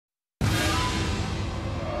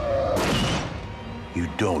You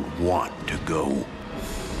don't want to go.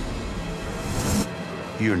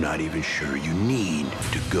 You're not even sure you need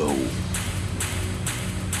to go.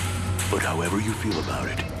 But however you feel about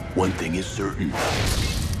it, one thing is certain.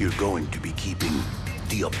 You're going to be keeping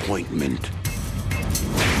the appointment.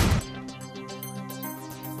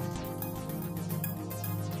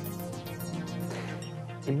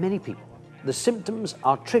 In many people, the symptoms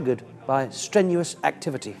are triggered by strenuous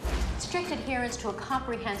activity. Strict adherence to a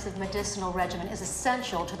comprehensive medicinal regimen is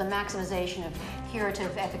essential to the maximization of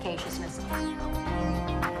curative efficaciousness.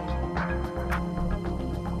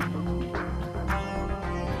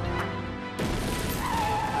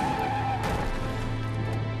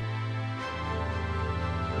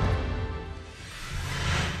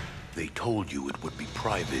 They told you it would be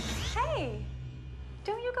private. Hey,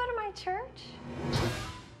 don't you go to my church?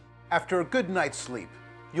 After a good night's sleep,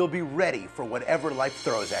 you'll be ready for whatever life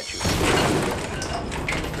throws at you.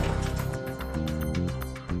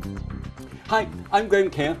 Hi, I'm Graham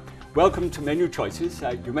Kerr. Welcome to Menu Choices.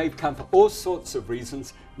 You may come for all sorts of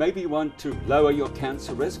reasons. Maybe you want to lower your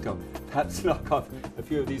cancer risk or perhaps knock off a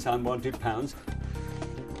few of these unwanted pounds.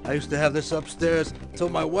 I used to have this upstairs until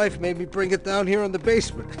my wife made me bring it down here in the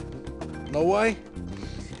basement. Know why?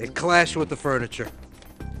 It clashed with the furniture.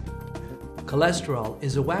 Cholesterol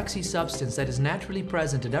is a waxy substance that is naturally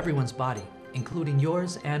present in everyone's body, including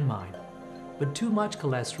yours and mine. But too much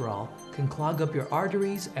cholesterol can clog up your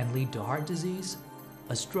arteries and lead to heart disease,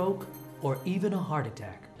 a stroke, or even a heart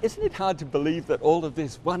attack. Isn't it hard to believe that all of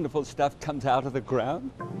this wonderful stuff comes out of the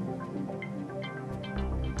ground?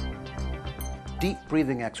 Deep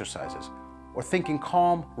breathing exercises, or thinking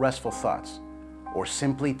calm, restful thoughts, or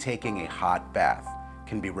simply taking a hot bath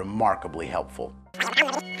can be remarkably helpful.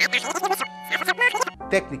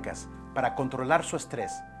 Técnicas para controlar su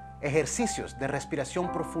estrés, ejercicios de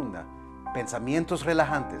respiración profunda, pensamientos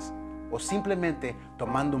relajantes o simplemente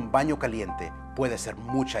tomando un baño caliente puede ser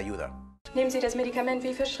mucha ayuda. Nehmen Sie das Medikament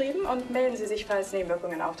wie verschrieben und melden Sie sich, falls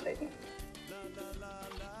Nebenwirkungen auftreten.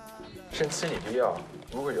 先吃你的药，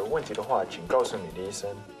如果有问题的话，请告诉你的医生。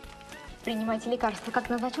 Принимайте лекарства, как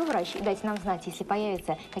назначил врач, и дайте нам знать, если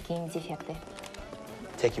появятся какие-нибудь дефекты.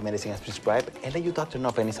 Take your medicine as prescribed and let your doctor know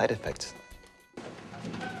of any side effects.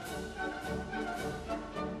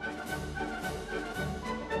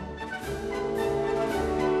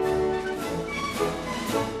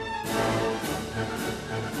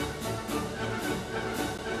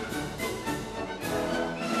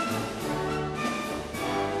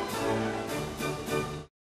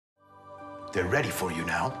 They're ready for you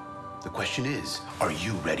now. The question is, are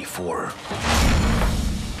you ready for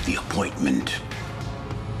the appointment?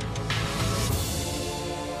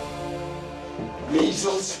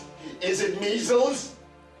 Measles? Is it measles?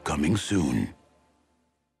 Coming soon.